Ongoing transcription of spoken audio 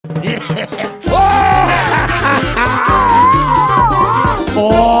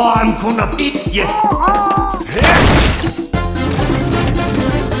gonna beat you.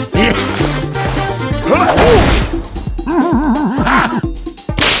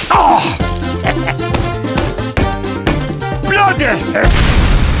 Bloody!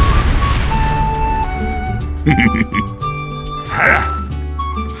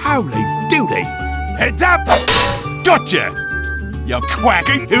 Howly doody! Heads up! Gotcha! You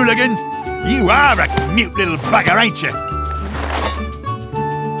quacking hooligan! You are a mute little bugger, ain't you?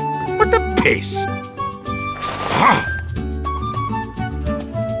 What the piss? Oh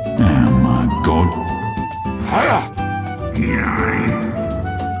my God!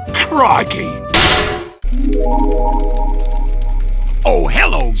 Crikey! Oh,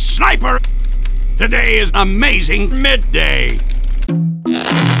 hello, sniper! Today is amazing midday!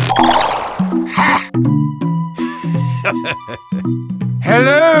 Ha!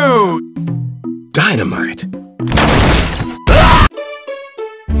 Hello! Dynamite.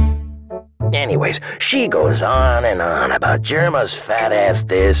 Anyways, she goes on and on about Germa's fat ass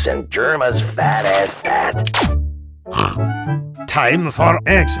this and Germa's fat ass that. Time for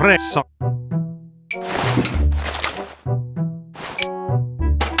espresso.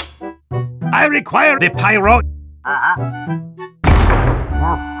 I require the pyro.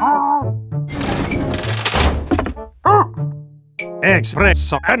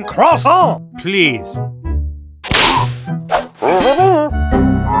 Espresso and croissant, please.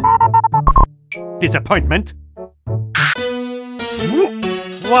 Disappointment.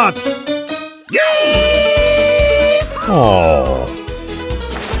 What? Oh.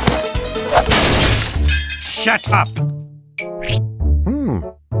 Shut up.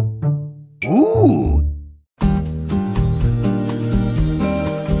 Ooh.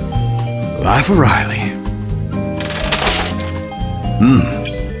 Life O'Reilly.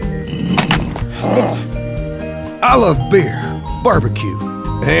 I love beer, barbecue,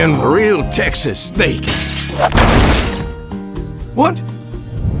 and real Texas steak. What?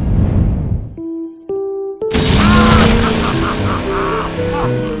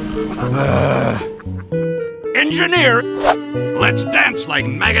 Engineer, let's dance like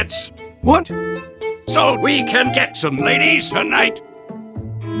maggots. What? So we can get some ladies tonight.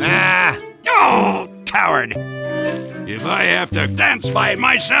 Nah. Oh, coward. If I have to dance by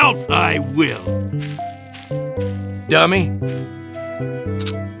myself, I will. Dummy.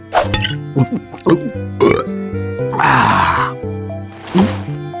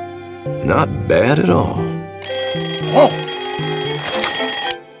 Not bad at all. Oh.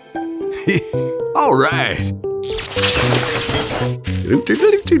 All right.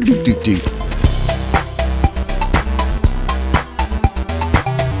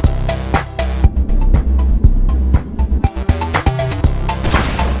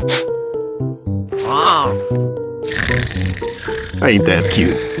 Ain't that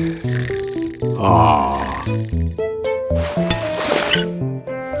cute? Aww.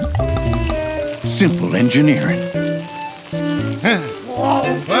 Simple engineering.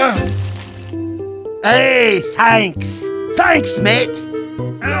 Hey, thanks. Thanks, mate.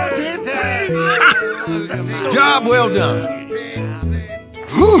 Job well done.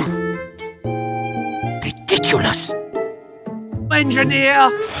 Ridiculous. Engineer.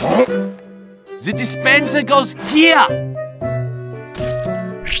 The dispenser goes here.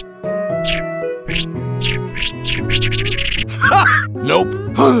 Nope.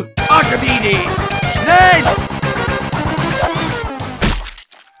 Archimedes. Schnell.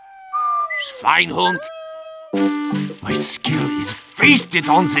 Schweinhund. My skill is wasted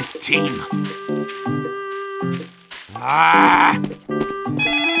on this team.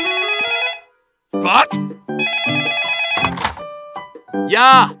 What?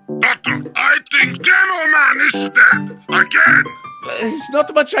 Yeah. Doctor, I think Demo Man is dead. Again. There's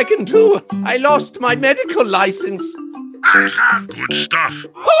not much I can do. I lost my medical license. I have good stuff.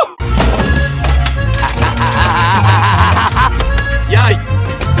 Yay!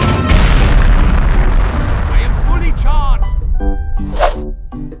 I am fully charged.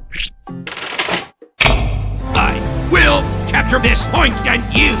 I will capture this point, and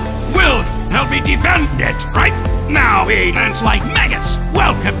you will help me defend it. Right now, we dance like maggots.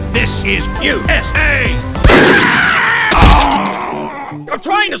 Welcome. This is USA. I'm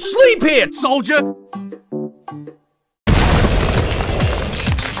trying to sleep here, soldier.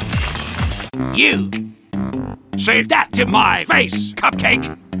 You say that to my face,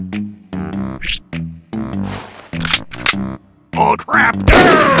 cupcake. Oh, crap.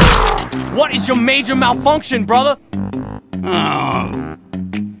 What is your major malfunction, brother? Oh.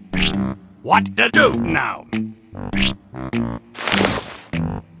 What to do now?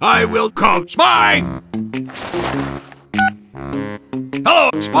 I will call Spy! Hello,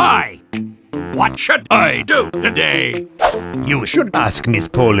 Spy! What should I do today? You should ask Miss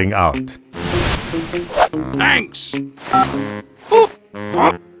Polling out. Thanks.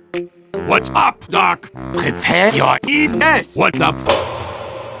 Huh? What's up, Doc? Prepare your ears. What the f?